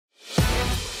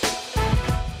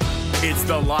It's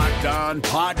the Locked On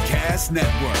Podcast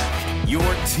Network, your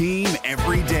team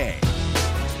every day.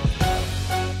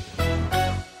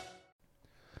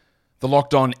 The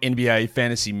Locked On NBA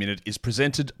Fantasy Minute is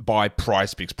presented by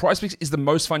PrizePicks. PrizePicks is the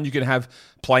most fun you can have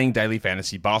playing daily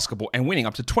fantasy basketball and winning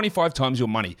up to 25 times your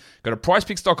money. Go to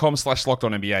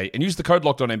prizepicks.com/LockedOnNBA and use the code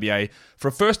LockedOnNBA for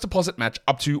a first deposit match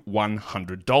up to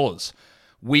 $100.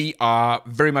 We are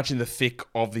very much in the thick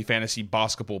of the fantasy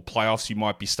basketball playoffs. You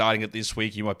might be starting it this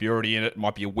week. You might be already in it. It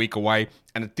might be a week away.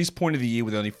 And at this point of the year,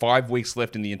 with only 5 weeks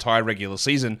left in the entire regular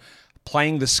season,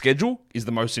 playing the schedule is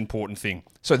the most important thing.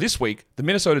 So this week, the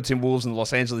Minnesota Timberwolves and the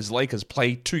Los Angeles Lakers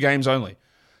play 2 games only.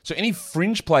 So any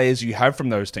fringe players you have from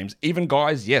those teams, even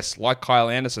guys, yes, like Kyle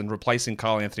Anderson replacing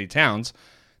Karl Anthony Towns,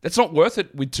 that's not worth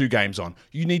it with 2 games on.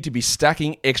 You need to be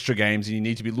stacking extra games, and you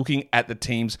need to be looking at the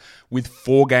teams with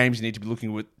 4 games. You need to be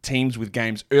looking at teams with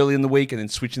games early in the week and then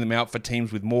switching them out for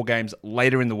teams with more games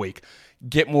later in the week.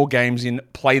 Get more games in,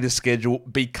 play the schedule,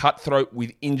 be cutthroat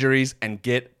with injuries, and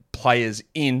get players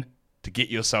in to get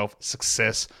yourself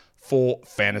success for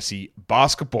fantasy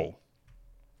basketball.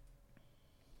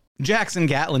 Jackson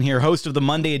Gatlin here, host of the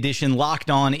Monday edition Locked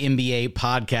On NBA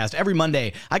podcast. Every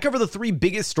Monday, I cover the 3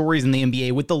 biggest stories in the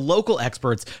NBA with the local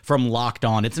experts from Locked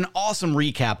On. It's an awesome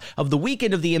recap of the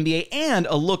weekend of the NBA and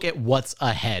a look at what's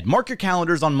ahead. Mark your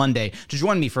calendars on Monday to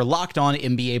join me for Locked On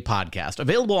NBA podcast,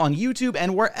 available on YouTube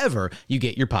and wherever you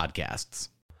get your podcasts.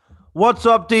 What's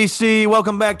up, DC?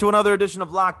 Welcome back to another edition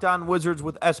of Locked On Wizards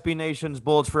with SB Nation's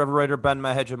Bullets Forever writer Ben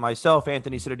Mehedge and myself,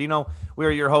 Anthony Cittadino. We are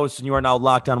your hosts, and you are now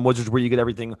Locked On Wizards, where you get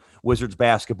everything Wizards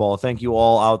basketball. Thank you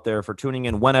all out there for tuning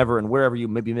in whenever and wherever you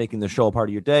may be making the show a part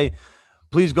of your day.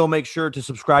 Please go make sure to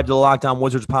subscribe to the Locked On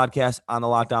Wizards podcast on the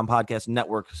Locked On Podcast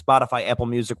Network, Spotify, Apple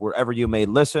Music, wherever you may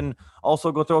listen.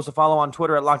 Also, go throw us a follow on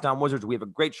Twitter at Locked On Wizards. We have a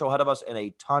great show ahead of us and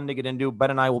a ton to get into.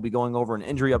 Ben and I will be going over an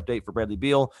injury update for Bradley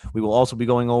Beal. We will also be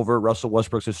going over Russell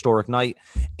Westbrook's historic night,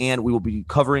 and we will be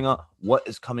covering what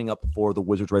is coming up for the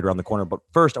Wizards right around the corner. But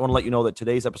first, I want to let you know that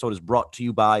today's episode is brought to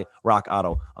you by Rock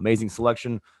Auto. Amazing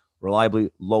selection, reliably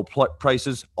low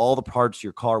prices, all the parts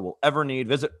your car will ever need.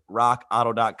 Visit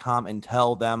rockauto.com and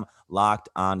tell them Locked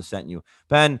On sent you.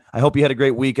 Ben, I hope you had a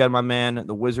great weekend, my man.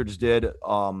 The Wizards did.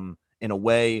 In a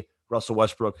way, Russell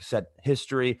Westbrook set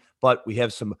history, but we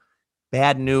have some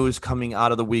bad news coming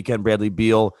out of the weekend. Bradley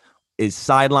Beal is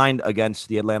sidelined against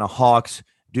the Atlanta Hawks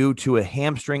due to a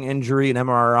hamstring injury. An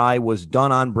MRI was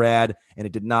done on Brad, and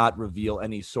it did not reveal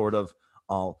any sort of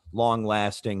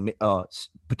long-lasting,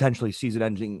 potentially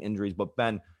season-ending injuries. But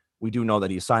Ben, we do know that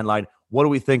he's sidelined. What do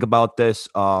we think about this?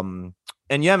 And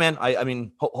yeah, man, I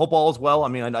mean, hope all is well. I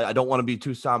mean, I don't want to be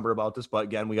too somber about this, but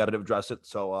again, we got to address it.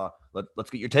 So let's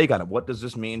get your take on it. What does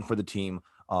this mean for the team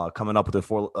coming up with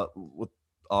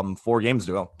 4 games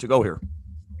to go here?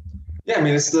 Yeah, I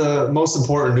mean, it's the most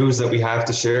important news that we have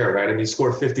to share, right? I mean, he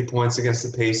scored 50 points against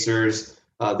the Pacers.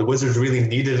 The Wizards really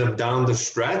needed him down the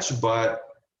stretch, but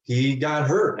he got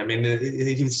hurt. I mean,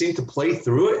 he seemed to play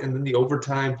through it, and then the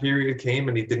overtime period came,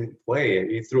 and he didn't play.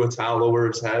 He threw a towel over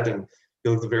his head, and he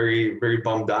looked very, very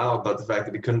bummed out about the fact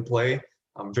that he couldn't play.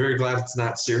 I'm very glad it's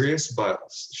not serious, but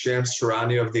Shams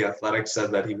Charania of The Athletic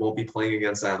said that he won't be playing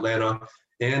against Atlanta,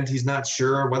 and he's not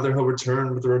sure whether he'll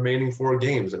return with the remaining 4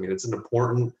 games. I mean, it's an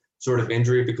important sort of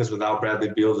injury because without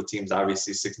Bradley Beal, the team's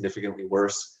obviously significantly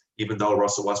worse, even though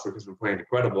Russell Westbrook has been playing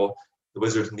incredible. The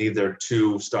Wizards need their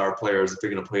 2 star players if they're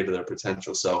going to play to their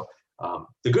potential. So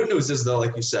the good news is, though,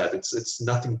 like you said, it's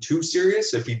nothing too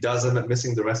serious. If he does end up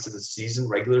missing the rest of the season,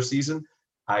 regular season,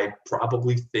 I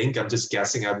probably think, I'm just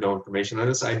guessing, I have no information on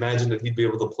this, I imagine that he'd be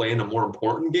able to play in a more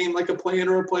important game like a play-in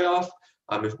or a playoff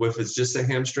if it's just a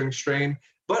hamstring strain.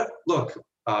 But look,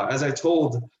 as I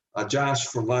told Josh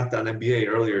from Locked On NBA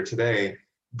earlier today,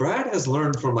 Brad has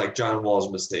learned from like John Wall's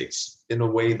mistakes in a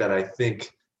way that I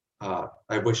think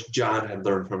I wish John had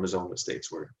learned from his own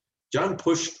mistakes, where John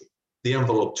pushed the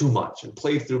envelope too much and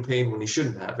played through pain when he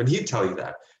shouldn't have. And he'd tell you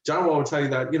that. John Wall would tell you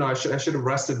that, I should have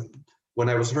rested when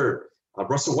I was hurt.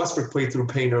 Russell Westbrook played through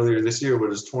pain earlier this year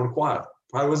with his torn quad.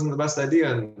 Probably wasn't the best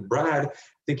idea. And Brad, I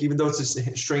think even though it's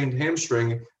a strained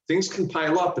hamstring, things can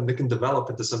pile up and they can develop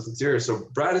into something serious. So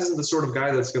Brad isn't the sort of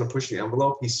guy that's going to push the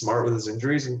envelope. He's smart with his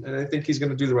injuries, and I think he's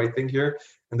going to do the right thing here.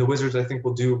 And the Wizards, I think,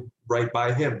 will do right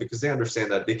by him because they understand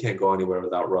that they can't go anywhere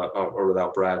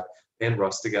without Brad and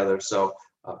Russ together. So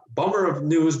bummer of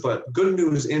news, but good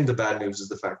news into bad news is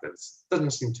the fact that it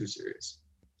doesn't seem too serious.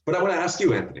 But I want to ask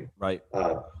you, Anthony. Right.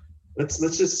 Let's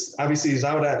just, obviously he's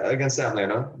out against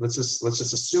Atlanta. Let's just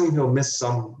assume he'll miss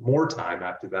some more time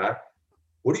after that.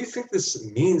 What do you think this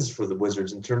means for the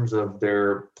Wizards in terms of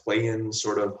their play-in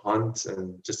sort of hunt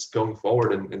and just going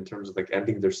forward in terms of like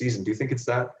ending their season? Do you think it's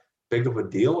that big of a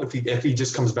deal if he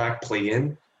just comes back play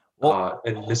in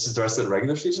and misses the rest of the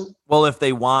regular season? Well, if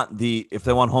they want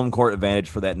home court advantage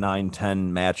for that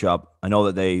 9-10 matchup, I know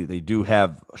that they do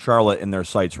have Charlotte in their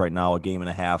sights right now, a game and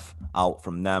a half out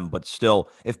from them. But still,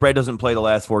 if Brad doesn't play the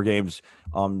last 4 games,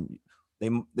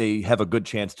 they have a good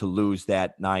chance to lose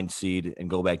that 9 seed and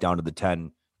go back down to the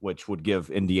 10, which would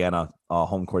give Indiana a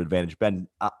home court advantage. Ben,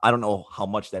 I don't know how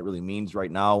much that really means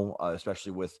right now,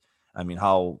 especially with,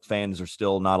 how fans are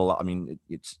still not a lot.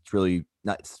 It's really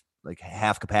not. It's like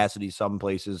half capacity some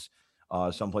places.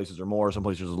 Some places are more, some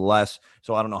places are less.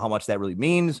 So I don't know how much that really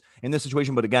means in this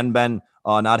situation. But again, Ben,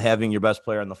 not having your best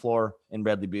player on the floor in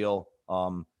Bradley Beal,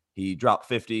 he dropped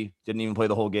 50, didn't even play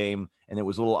the whole game, and it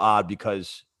was a little odd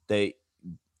because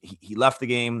he left the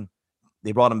game.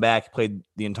 They brought him back, played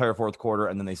the entire fourth quarter,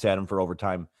 and then they sat him for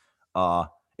overtime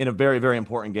in a very, very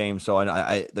important game. So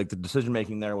I like the decision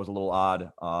making there was a little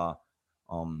odd.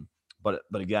 But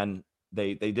again,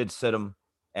 they did sit him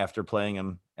after playing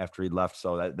him after he left.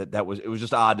 So it was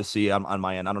just odd to see on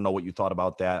my end. I don't know what you thought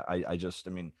about that.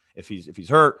 If he's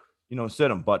hurt, sit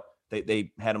him. But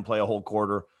they had him play a whole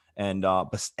quarter. And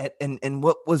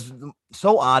what was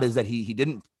so odd is that he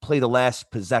didn't play the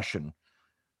last possession.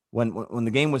 When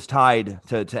the game was tied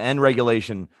to end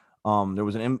regulation, there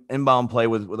was an inbound play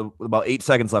with about 8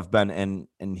 seconds left, Ben,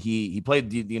 and he played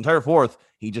the entire fourth.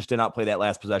 He just did not play that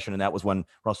last possession, and that was when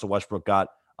Russell Westbrook got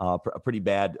a pretty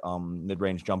bad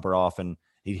mid-range jumper off, and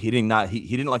he didn't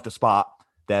like the spot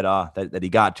that he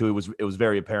got to. It was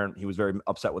very apparent. He was very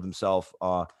upset with himself,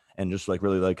 and just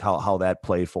really like how that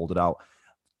play folded out.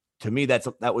 To me,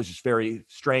 that was just very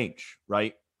strange,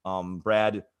 right?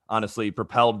 Brad honestly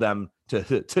propelled them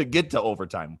to get to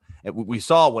overtime. We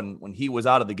saw when he was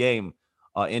out of the game,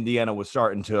 Indiana was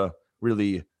starting to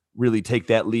really take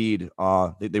that lead.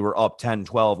 They were up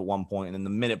 10-12 at one point, and then the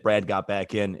minute Brad got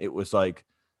back in, it was like,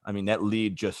 that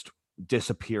lead just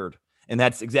disappeared. And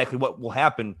that's exactly what will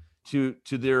happen to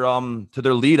their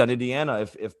lead on Indiana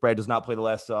if Brad does not play the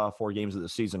last 4 games of the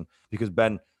season. Because,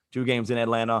 Ben, 2 games in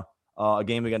Atlanta, a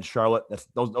game against Charlotte,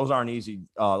 those aren't easy.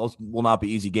 Those will not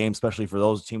be easy games, especially for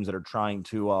those teams that are trying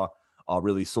to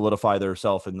really solidify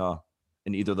themselves in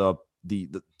either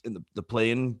the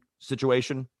play-in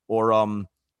situation or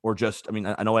just.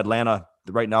 I know Atlanta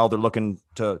right now they're looking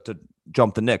to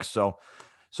jump the Knicks.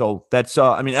 So that's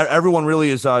everyone really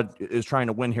is trying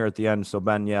to win here at the end. So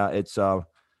Ben, yeah,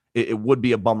 it would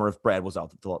be a bummer if Brad was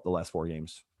out the last 4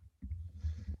 games.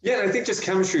 Yeah, I think just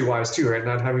chemistry-wise too, right?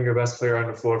 Not having your best player on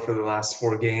the floor for the last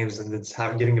 4 games and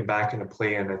then getting him back in a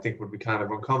play-in, I think would be kind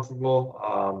of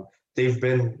uncomfortable. They've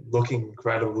been looking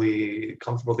incredibly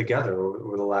comfortable together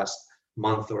over the last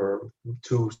month or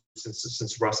 2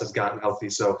 since Russ has gotten healthy.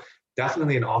 So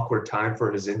definitely an awkward time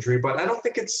for his injury, but I don't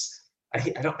think it's. I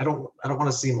don't want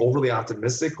to seem overly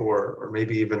optimistic or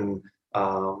maybe even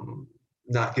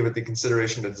not give it the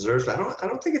consideration it deserves. But I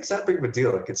don't think it's that big of a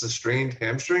deal. Like, it's a strained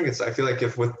hamstring. I feel like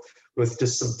if with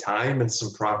just some time and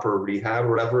some proper rehab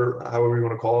or however you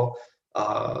want to call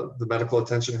the medical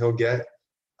attention he'll get,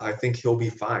 I think he'll be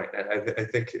fine. And I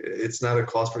think it's not a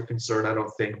cause for concern. I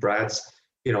don't think Brad's,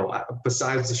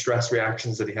 besides the stress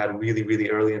reactions that he had really, really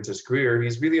early into his career,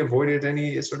 he's really avoided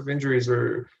any sort of injuries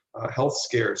or health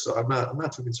scares. So I'm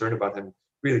not too concerned about him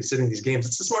really sitting these games.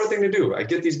 It's the smart thing to do. I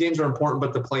get these games are important,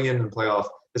 but the play-in and playoff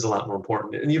is a lot more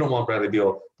important. And you don't want Bradley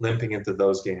Beal limping into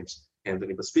those games,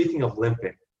 Anthony. But speaking of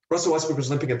limping, Russell Westbrook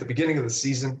was limping at the beginning of the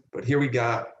season, but here we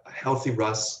got a healthy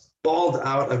Russ. Balled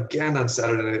out again on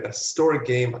Saturday, a historic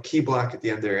game, a key block at the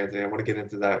end there, Anthony. I want to get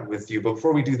into that with you. But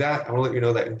before we do that, I want to let you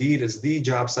know that Indeed is the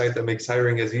job site that makes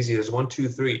hiring as easy as 1, 2,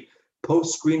 3.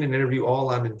 Post, screen, and interview all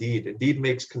on Indeed. Indeed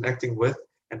makes connecting with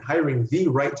and hiring the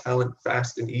right talent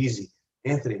fast and easy.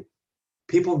 Anthony,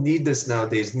 people need this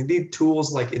nowadays. You need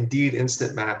tools like Indeed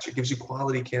Instant Match. It gives you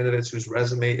quality candidates whose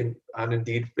resume on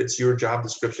Indeed fits your job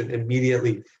description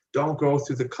immediately. Don't go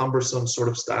through the cumbersome sort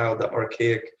of style, the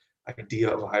archaic idea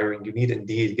of hiring. You need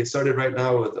Indeed. Get started right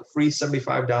now with a free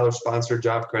 $75 sponsored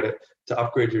job credit to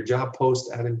upgrade your job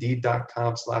post at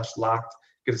Indeed.com/locked.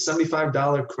 Get a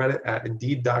 $75 credit at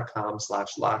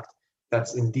Indeed.com/locked.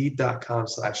 That's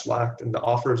Indeed.com/locked. And the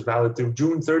offer is valid through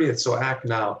June 30th. So act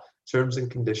now. Terms and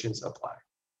conditions apply.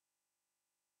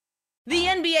 The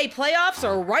NBA playoffs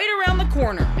are right around the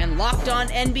corner, and Locked On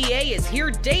NBA is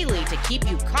here daily to keep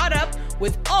you caught up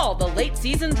with all the late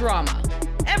season drama.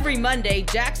 Every Monday,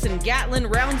 Jackson Gatlin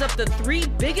rounds up the 3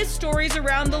 biggest stories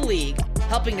around the league,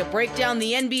 helping to break down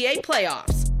the NBA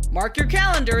playoffs. Mark your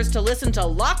calendars to listen to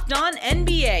Locked On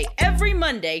NBA every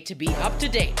Monday to be up to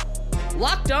date.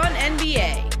 Locked On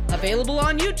NBA, Available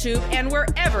on YouTube and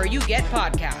wherever you get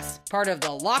podcasts. Part of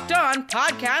the Locked On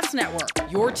Podcast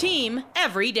Network. Your team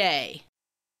every day.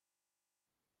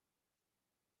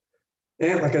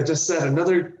 And like I just said,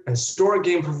 another historic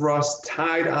game for Russ,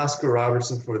 tied Oscar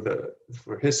Robertson for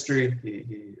history.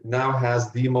 He now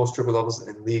has the most triple doubles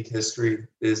in league history,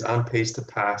 is on pace to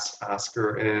pass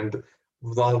Oscar, and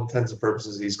with all intents and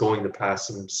purposes, he's going to pass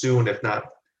him soon, if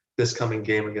not this coming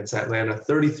game against Atlanta.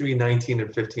 33, 19,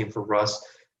 and 15 for Russ.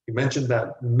 You mentioned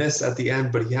that miss at the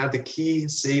end, but he had the key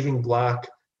saving block.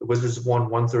 The Wizards won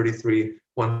 133,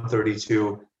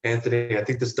 132. Anthony, I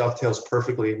think this dovetails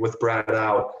perfectly with Brad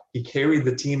out. He carried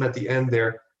the team at the end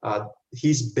there.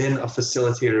 He's been a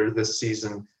facilitator this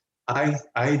season.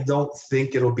 I don't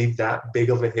think it'll be that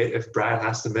big of a hit if Brad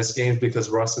has to miss games because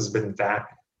Russ has been that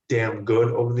damn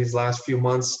good over these last few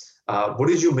months. What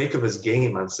did you make of his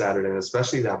game on Saturday, and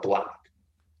especially that block?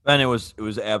 Ben, it was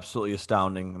absolutely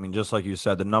astounding. I mean, just like you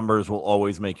said, the numbers will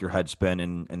always make your head spin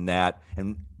in that,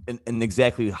 and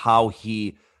exactly how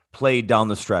he played down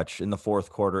the stretch in the fourth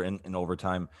quarter and in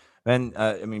overtime. And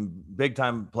I mean, big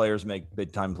time players make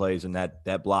big time plays, and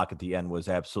that block at the end was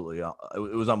absolutely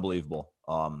it was unbelievable.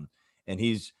 And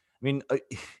he's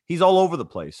all over the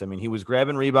place. I mean, he was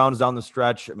grabbing rebounds down the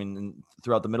stretch. I mean,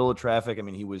 throughout the middle of traffic.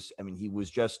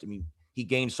 He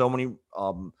gained so many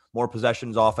more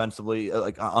possessions offensively,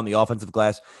 like on the offensive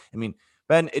glass. I mean,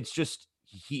 Ben, it's just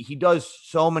he does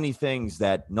so many things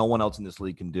that no one else in this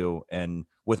league can do. And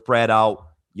with Brad out,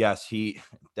 yes,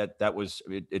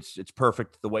 it's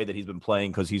perfect the way that he's been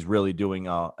playing because he's really doing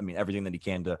everything that he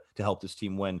can to help this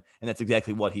team win. And that's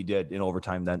exactly what he did in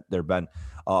overtime there, Ben.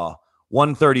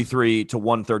 133 to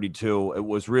 132. It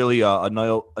was really a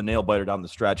nail biter down the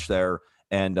stretch there.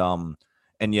 And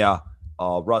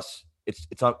Russ,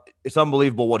 it's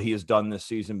unbelievable what he has done this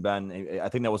season, Ben. I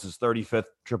think that was his 35th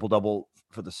triple-double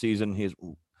for the season. He is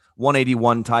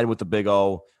 181, tied with the Big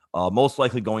O. Most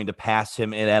likely going to pass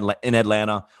him in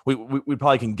Atlanta. We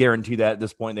probably can guarantee that at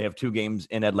this point. They have 2 games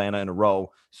in Atlanta in a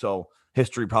row. So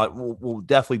history probably will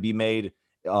definitely be made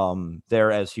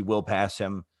there, as he will pass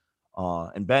him.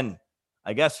 And Ben,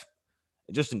 I guess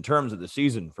just in terms of the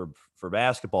season for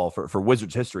basketball, for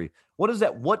Wizards history,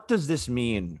 what does this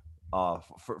mean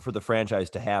for the franchise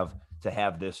to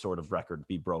have this sort of record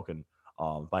be broken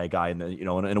by a guy in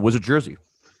a Wizard jersey?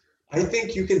 I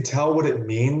think you can tell what it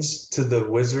means to the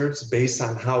Wizards based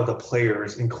on how the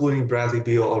players, including Bradley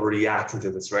Beal, are reacting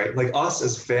to this, right? Like us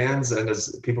as fans and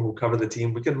as people who cover the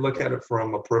team, we can look at it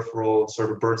from a peripheral sort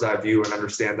of bird's eye view and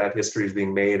understand that history is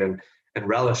being made and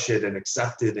relish it and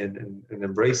accept it and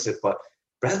embrace it. But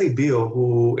Bradley Beal,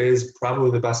 who is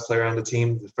probably the best player on the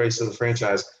team, the face of the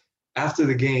franchise, after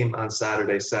the game on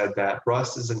Saturday said that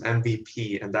Russ is an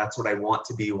MVP and that's what I want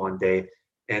to be one day.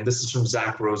 And this is from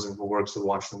Zach Rosen, who works for the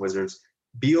Washington Wizards.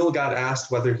 Beal got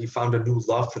asked whether he found a new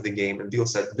love for the game, and Beal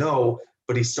said no,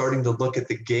 but he's starting to look at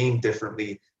the game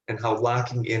differently and how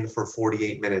locking in for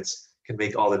 48 minutes can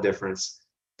make all the difference.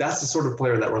 That's the sort of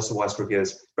player that Russell Westbrook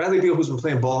is. Bradley Beal, who's been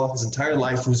playing ball his entire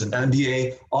life, who's an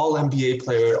NBA, all-NBA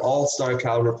player, all-star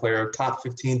caliber player, top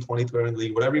 15, 20 player in the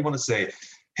league, whatever you want to say.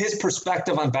 His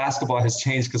perspective on basketball has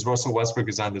changed because Russell Westbrook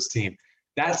is on this team.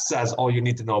 That says all you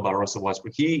need to know about Russell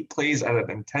Westbrook. He plays at an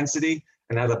intensity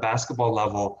and at a basketball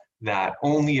level that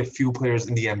only a few players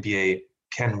in the NBA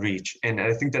can reach. And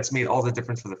I think that's made all the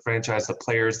difference for the franchise, the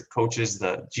players, the coaches,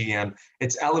 the GM.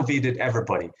 It's elevated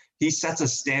everybody. He sets a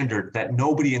standard that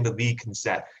nobody in the league can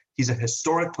set. He's a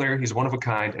historic player. He's one of a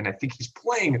kind. And I think he's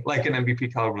playing like an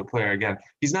MVP caliber player again.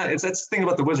 He's not, that's the thing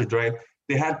about the Wizards, right?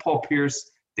 They had Paul Pierce.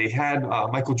 They had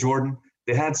Michael Jordan.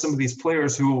 They had some of these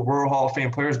players who were Hall of Fame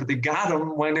players, but they got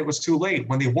them when it was too late,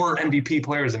 when they weren't MVP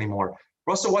players anymore.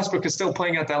 Russell Westbrook is still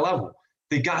playing at that level.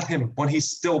 They got him when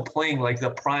he's still playing like the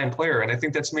prime player. And I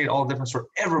think that's made all the difference for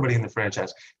everybody in the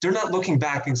franchise. They're not looking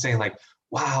back and saying like,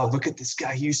 wow, look at this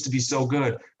guy. He used to be so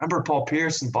good. Remember Paul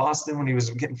Pierce in Boston when he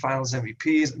was getting finals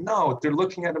MVPs? No, they're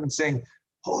looking at him and saying,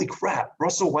 holy crap,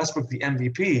 Russell Westbrook, the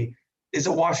MVP, is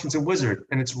a Washington Wizard,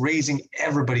 and it's raising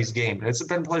everybody's game. And it's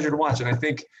been a pleasure to watch. And I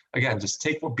think, again, just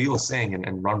take what Beal is saying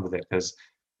and run with it, because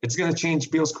it's going to change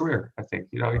Beal's career, I think.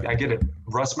 I get it.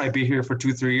 Russ might be here for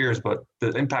 2-3 years, but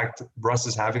the impact Russ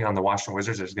is having on the Washington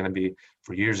Wizards is going to be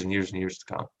for years and years and years to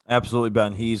come. Absolutely,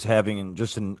 Ben. He's having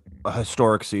just a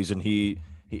historic season.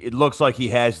 It looks like he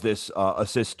has this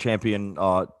assist champion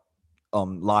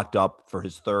locked up for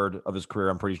his third of his career.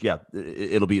 I'm pretty sure. Yeah,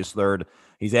 it'll be his third.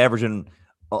 He's averaging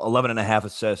 11.5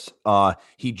 assists.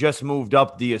 He just moved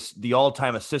up the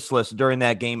all-time assist list during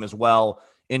that game as well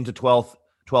into 12th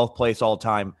place all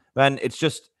time. Man, it's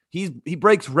just he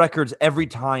breaks records every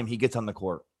time he gets on the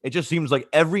court. It just seems like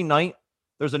every night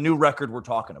there's a new record we're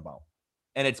talking about.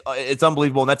 And it's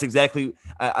unbelievable. And that's exactly,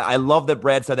 I love that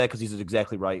Brad said that because he's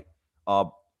exactly right.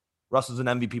 Russ is an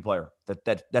MVP player.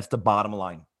 That's the bottom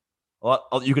line.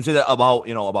 You can say that about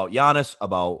Giannis,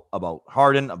 about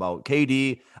Harden, about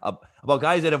KD, about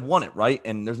guys that have won it, right?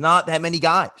 And there's not that many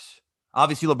guys.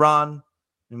 Obviously, LeBron,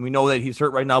 and we know that he's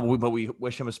hurt right now, but we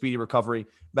wish him a speedy recovery.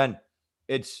 Ben,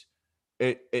 it's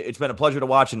been a pleasure to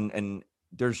watch, and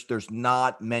there's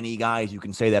not many guys you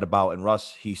can say that about. And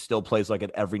Russ, he still plays like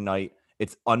it every night.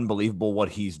 It's unbelievable what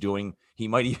he's doing. He's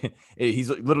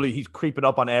creeping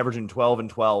up on averaging 12 and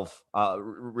 12,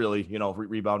 really,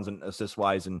 rebounds and assist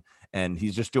wise. And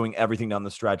he's just doing everything down the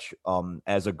stretch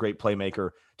as a great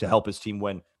playmaker to help his team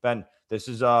win. Ben, this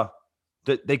is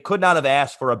they could not have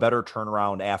asked for a better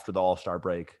turnaround after the All-Star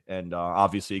break. And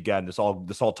obviously, again, this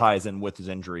all ties in with his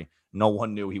injury. No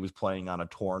one knew he was playing on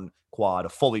a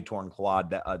fully torn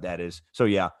quad. That is. So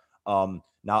yeah. Now,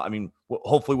 I mean,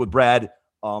 hopefully with Brad,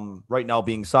 right now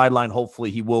being sidelined,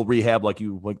 hopefully he will rehab like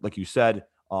you said,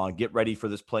 get ready for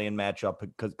this play-in matchup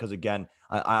because again,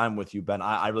 I'm with you, Ben.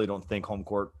 I really don't think home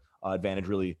court advantage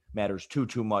really matters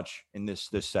too much in this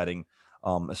setting,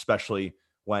 especially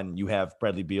when you have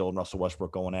Bradley Beal and Russell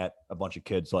Westbrook going at a bunch of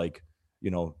kids like,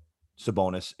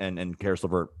 Sabonis and Karis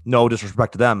LeVert. No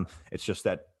disrespect to them. It's just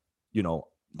that,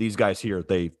 these guys here,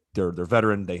 they're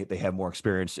veteran. They have more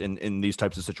experience in these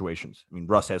types of situations. I mean,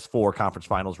 Russ has 4 conference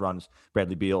finals runs.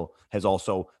 Bradley Beal has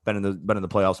also been in the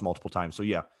playoffs multiple times. So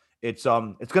yeah, it's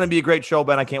going to be a great show,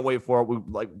 Ben. I can't wait for it.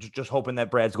 We just hoping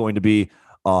that Brad's going to be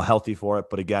healthy for it.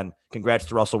 But again, congrats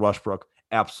to Russell Westbrook.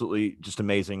 Absolutely just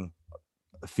amazing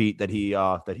feat that he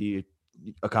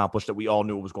accomplished that we all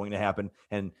knew was going to happen,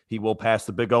 and he will pass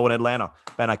the Big O in Atlanta.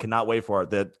 Ben, I cannot wait for it.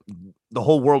 That the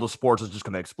whole world of sports is just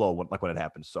going to explode when it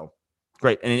happens. So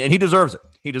great, and he deserves it.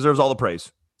 He deserves all the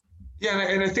praise. Yeah,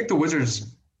 and I think the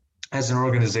Wizards, as an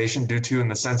organization, do too, in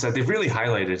the sense that they've really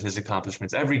highlighted his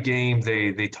accomplishments. Every game,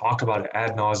 they talk about it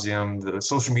ad nauseum. The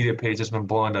social media page has been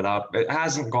blowing it up. It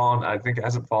hasn't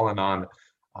fallen on.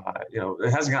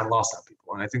 It hasn't gotten lost on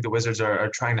people. And I think the Wizards are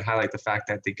trying to highlight the fact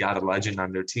that they got a legend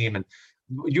on their team. And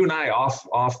you and I off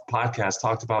podcast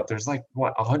talked about there's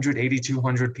 180,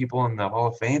 200 people in the Hall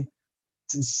of Fame.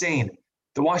 It's insane.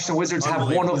 The Washington Wizards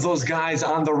have one of those guys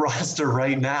on the roster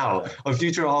right now, a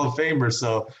future Hall of Famer.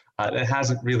 So it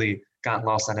hasn't really gotten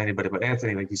lost on anybody. But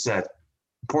Anthony, like you said,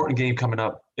 important game coming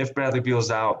up. If Bradley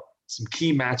Beal's out, some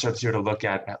key matchups here to look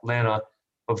at. Atlanta.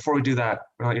 But before we do that,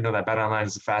 we'll let you know that BetOnline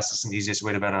is the fastest and easiest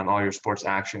way to bet on all your sports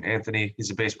action. Anthony, he's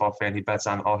a baseball fan. He bets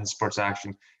on all his sports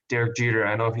action. Derek Jeter,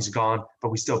 I know he's gone, but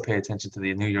we still pay attention to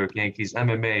the New York Yankees,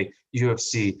 MMA,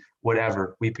 UFC,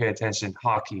 whatever. We pay attention.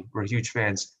 Hockey, we're huge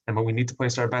fans. And when we need to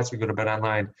place our bets, we go to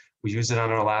BetOnline. We use it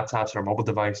on our laptops, our mobile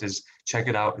devices. Check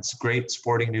it out. It's great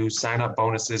sporting news, sign-up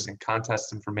bonuses, and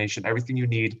contest information, everything you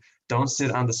need. Don't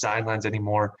sit on the sidelines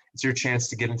anymore. It's your chance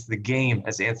to get into the game,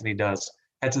 as Anthony does.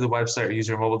 Head to the website or use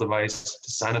your mobile device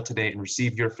to sign up today and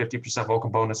receive your 50%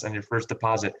 welcome bonus on your first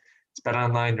deposit. It's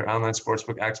BetOnline, your online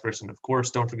sportsbook experts. And of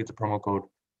course, don't forget the promo code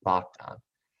LOCKEDON.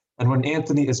 And when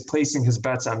Anthony is placing his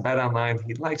bets on BetOnline,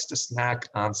 he likes to snack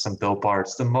on some Built Bar.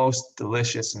 It's the most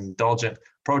delicious and indulgent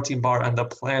protein bar on the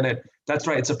planet. That's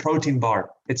right, it's a protein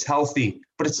bar. It's healthy,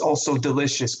 but it's also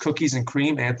delicious. Cookies and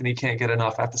cream, Anthony can't get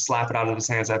enough. I have to slap it out of his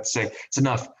hands. I have to say, it's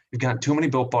enough. You've gotten too many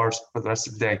Built Bars for the rest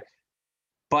of the day.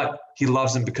 But he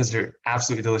loves them because they're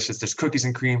absolutely delicious. There's cookies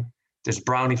and cream. There's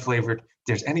brownie flavored.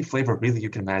 There's any flavor really you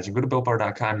can imagine. Go to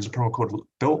BuiltBar.com. Use the promo code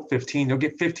BUILT15. You'll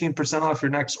get 15% off your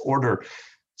next order.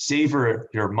 Savor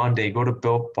your Monday. Go to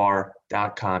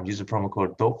BuiltBar.com. Use the promo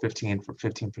code BUILT15 for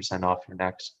 15% off your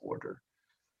next order.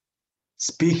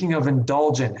 Speaking of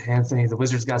indulgent, Anthony, the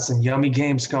Wizards got some yummy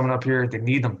games coming up here. They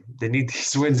need them. They need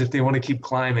these wins if they want to keep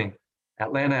climbing.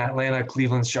 Atlanta,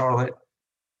 Cleveland, Charlotte.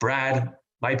 Brad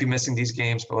might be missing these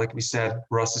games, but like we said,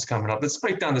 Russ is coming up. Let's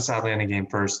break down this Atlanta game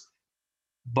first.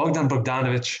 Bogdan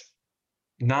Bogdanovic,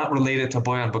 not related to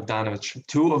Bojan Bogdanovic,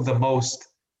 2 of the most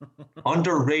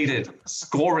underrated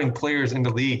scoring players in the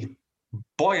league.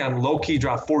 Bojan low-key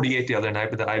dropped 48 the other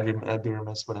night, but I'd be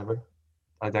remiss, whatever.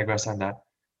 I digress on that.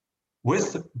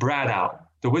 With Brad out,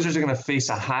 the Wizards are going to face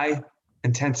a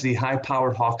high-intensity,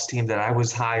 high-powered Hawks team that I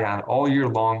was high on all year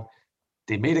long.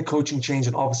 They made a coaching change,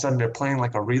 and all of a sudden they're playing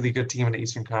like a really good team in the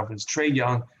Eastern Conference. Trae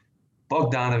Young,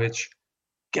 Bogdanovic,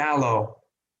 Gallo,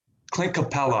 Clint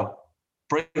Capella.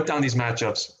 Break down these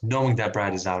matchups, knowing that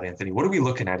Brad is out, Anthony. What are we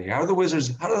looking at here? How do the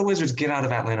Wizards get out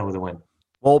of Atlanta with a win?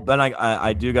 Well, Ben,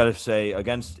 I do got to say,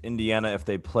 against Indiana, if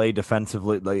they play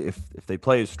defensively, like if they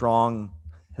play as strong,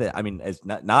 I mean, as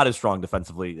not as strong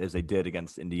defensively as they did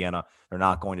against Indiana, they're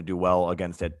not going to do well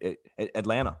against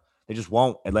Atlanta. They just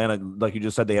won't. Atlanta, like you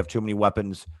just said, they have too many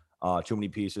weapons, too many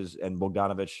pieces, and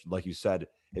Bogdanovic, like you said,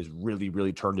 has really,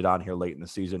 really turned it on here late in the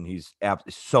season. He's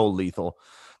so lethal.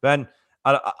 Ben,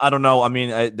 I don't know. I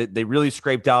mean, they really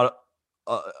scraped out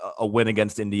a win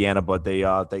against Indiana, but they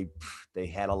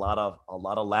had a lot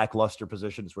of lackluster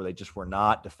positions where they just were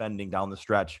not defending down the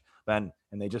stretch, Ben,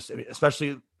 and they just,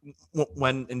 especially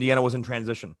when Indiana was in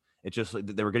transition, it just,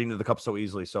 they were getting to the cup so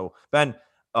easily. So Ben,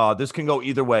 this can go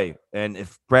either way, and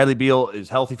if Bradley Beal is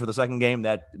healthy for the second game,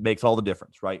 that makes all the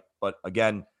difference, right? But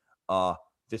again,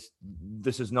 this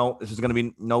is going to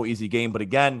be no easy game. But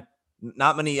again,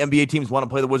 not many NBA teams want to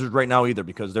play the Wizards right now either,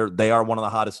 because they are one of the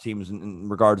hottest teams in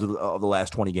regards of the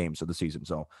last 20 games of the season.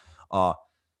 So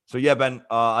yeah, Ben,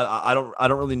 I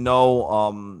don't really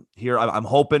know here. I'm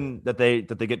hoping that they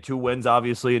get 2 wins,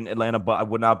 obviously, in Atlanta, but I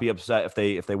would not be upset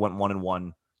if they went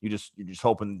 1-1. You're just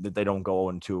hoping that they don't go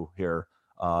 0-2 here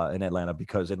in Atlanta,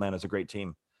 because Atlanta's a great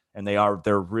team, and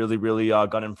they're really, really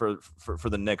gunning for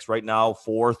the Knicks right now.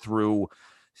 4 through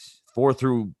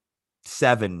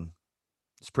 7.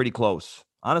 It's pretty close.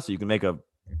 Honestly, you can make a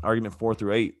argument 4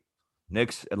 through 8.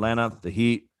 Knicks, Atlanta, the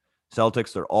Heat,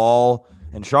 Celtics,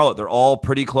 and Charlotte, they're all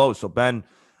pretty close. So Ben,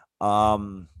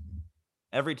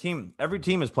 every team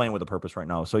is playing with a purpose right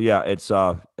now. So yeah, it's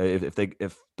if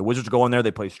the Wizards go in there,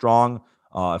 they play strong.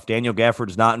 If Daniel Gafford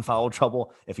is not in foul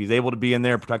trouble, if he's able to be in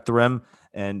there, protect the rim,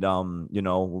 and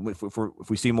if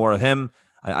we see more of him,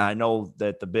 I know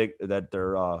that the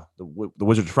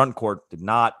Wizards front court did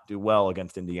not do well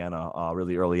against Indiana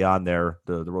really early on there.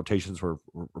 The rotations were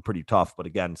pretty tough, but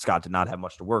again, Scott did not have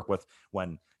much to work with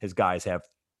when his guys have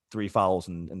 3 fouls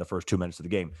in the first 2 minutes of the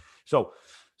game. So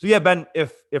yeah, Ben,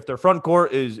 if their front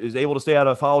court is able to stay out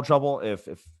of foul trouble,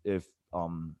 if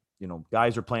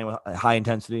guys are playing with high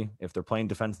intensity, if they're playing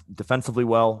defensively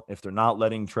well, if they're not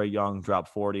letting Trae Young drop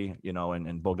 40,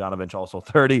 and Bogdanovic also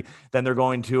 30, then they're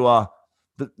going to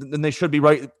then they should be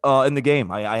right in the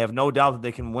game. I have no doubt that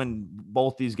they can win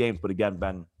both these games. But again,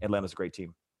 Ben, Atlanta's a great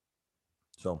team.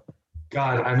 So,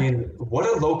 God, I mean, what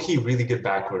a low-key, really good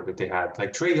backcourt that they had.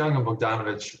 Like Trae Young and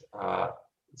Bogdanovic,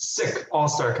 sick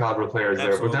all-star caliber players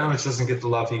there. Bogdanovic doesn't get the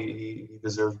love he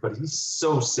deserves, but he's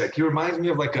so sick. He reminds me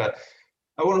of like I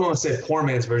wouldn't want to say poor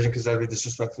man's version, because that'd be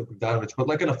disrespectful to Bogdanovic, but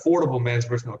like an affordable man's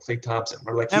version of Klay Thompson,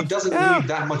 where like he doesn't need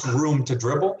that much room to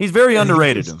dribble. He's very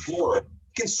underrated.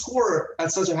 He can score at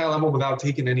such a high level without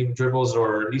taking any dribbles,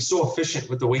 or he's so efficient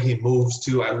with the way he moves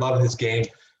too. I love his game.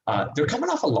 They're coming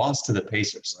off a loss to the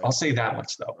Pacers. Right. I'll say that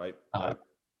much though. Right.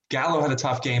 Gallo had a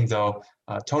tough game though.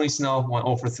 Tony Snell went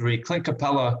 0 for 3. Clint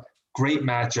Capella, great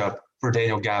matchup for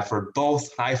Daniel Gafford.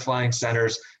 Both high-flying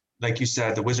centers. Like you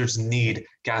said, the Wizards need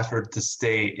Gafford to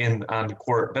stay on the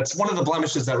court. That's one of the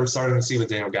blemishes that we're starting to see with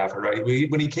Daniel Gafford, right?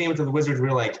 When he came into the Wizards, we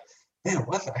were like, man,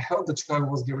 what the hell did Chicago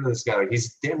Bulls get rid of this guy?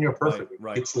 He's damn near perfect.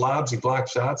 Right. He gets lobs, he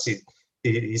blocks shots,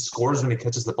 he scores when he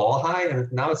catches the ball high,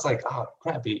 and now it's like, oh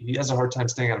crap, he has a hard time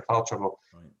staying out of foul trouble.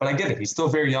 Right. But I get it. He's still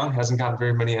very young, hasn't gotten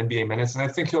very many NBA minutes, and I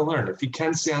think he'll learn. If he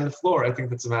can stay on the floor, I think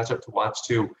that's a matchup to watch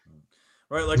too.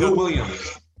 Right, like Lou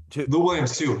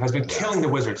Williams too has been killing the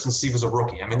Wizards since he was a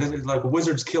rookie. I mean, this is like a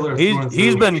Wizards killer.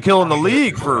 He's been killing the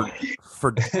league for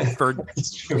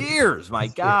years. My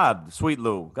God, Sweet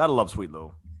Lou, gotta love Sweet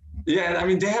Lou. Yeah, I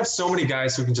mean, they have so many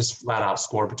guys who can just flat out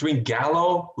score. Between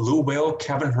Gallo, Lou Will,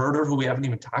 Kevin Huerter, who we haven't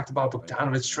even talked about,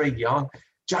 Bogdanovic, Trae Young,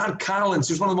 John Collins,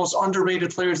 who's one of the most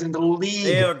underrated players in the league.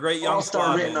 They have a great young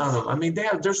all-star written on them. I mean,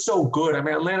 they're so good. I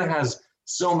mean, Atlanta has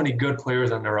so many good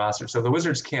players on their roster. So the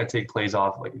Wizards can't take plays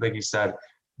off, like you said.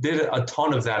 Did a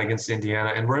ton of that against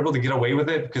Indiana, and we're able to get away with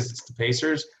it because it's the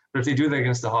Pacers. But if they do that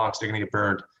against the Hawks, they're going to get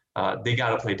burned. They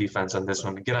got to play defense on this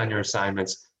one. Get on your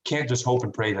assignments. Can't just hope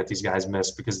and pray that these guys miss,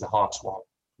 because the Hawks won't.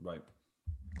 Right.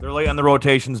 They're late on the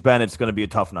rotations, Ben. It's going to be a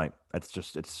tough night. That's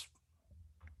just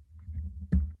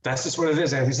what it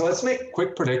is, Anthony. So let's make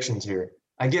quick predictions here.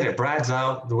 I get it. Brad's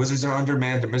out. The Wizards are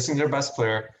undermanned. They're missing their best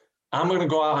player. I'm going to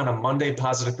go out on a Monday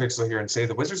positive pixel here and say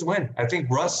the Wizards win. I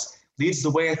think Russ leads the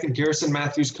way. I think Garrison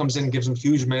Matthews comes in and gives him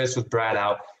huge minutes with Brad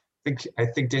out. I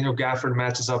think Daniel Gafford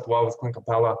matches up well with Clint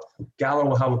Capella. Gallo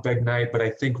will have a big night, but I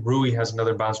think Rui has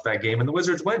another bounce-back game, and the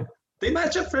Wizards win. They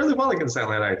match up fairly well against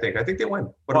Atlanta, I think. I think they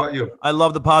win. What about you? I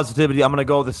love the positivity. I'm going to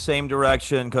go the same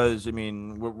direction because, I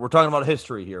mean, we're talking about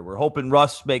history here. We're hoping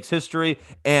Russ makes history,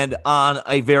 and on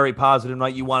a very positive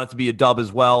night, you want it to be a dub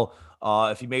as well.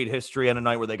 If he made history on a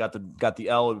night where they got the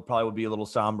L, it probably would be a little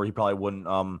somber. He probably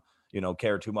wouldn't,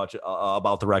 care too much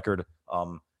about the record.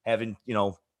 Having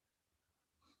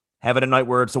a night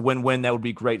where it's a win-win, that would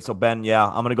be great. So, Ben, yeah,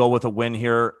 I'm going to go with a win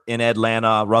here in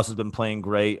Atlanta. Russ has been playing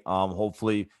great.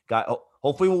 Hopefully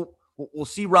we'll we'll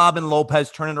see Robin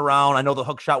Lopez turn it around. I know the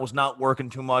hook shot was not working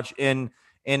too much in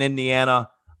Indiana.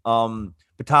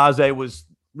 Bataze was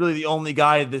really the only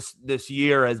guy this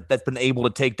year that's been able to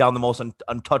take down the most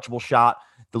untouchable shot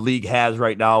the league has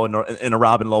right now in a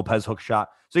Robin Lopez hook shot.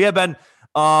 So yeah, Ben,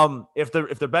 if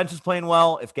their bench is playing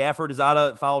well, if Gafford is out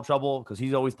of foul trouble because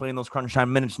he's always playing those crunch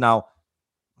time minutes now,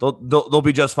 they'll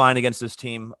be just fine against this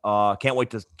team. Can't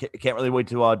really wait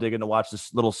to dig in to watch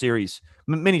this little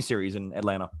mini series in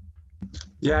Atlanta.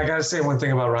 Yeah, I got to say one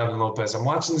thing about Robin Lopez. I'm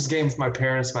watching this game with my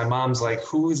parents. My mom's like,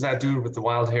 who is that dude with the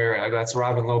wild hair? I go, that's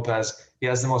Robin Lopez. He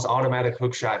has the most automatic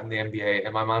hook shot in the NBA.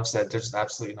 And my mom said, there's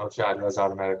absolutely no shot he has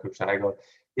automatic hook shot. I go,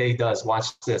 yeah, he does.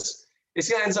 Watch this.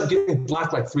 This guy ends up getting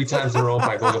blocked like 3 times in a row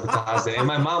by Goga Bataze. And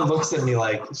my mom looks at me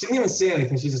like, she didn't even say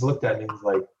anything. She just looked at me and was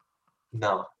like,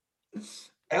 no.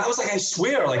 And I was like, I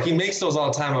swear, like he makes those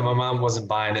all the time. And my mom wasn't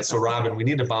buying it. So Robin, we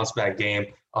need a bounce back game.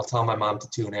 I'll tell my mom to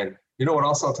tune in. You know what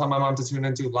else I'll tell my mom to tune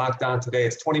into? Locked On Today.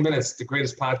 It's 20 minutes, the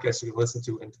greatest podcast you can listen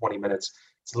to in 20 minutes.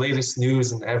 It's the latest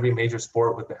news in every major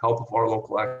sport with the help of our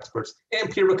local experts and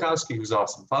Peter Bukowski, who's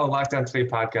awesome. Follow Locked On Today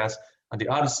podcast on the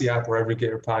Odyssey app, wherever you get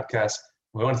your podcasts.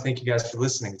 We want to thank you guys for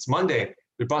listening. It's Monday.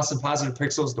 We brought some positive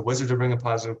pixels. The Wizards are bringing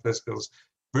positive pixels.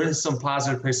 Bring some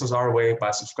positive pixels our way by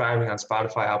subscribing on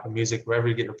Spotify, Apple Music, wherever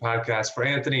you get your podcasts. For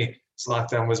Anthony, it's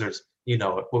Locked On Wizards. You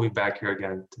know it. We'll be back here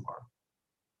again tomorrow.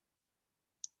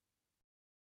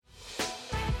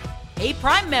 Hey,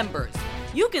 Prime members,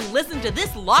 you can listen to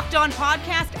this Locked On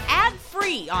podcast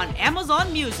ad-free on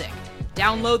Amazon Music.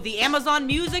 Download the Amazon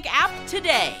Music app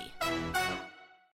today.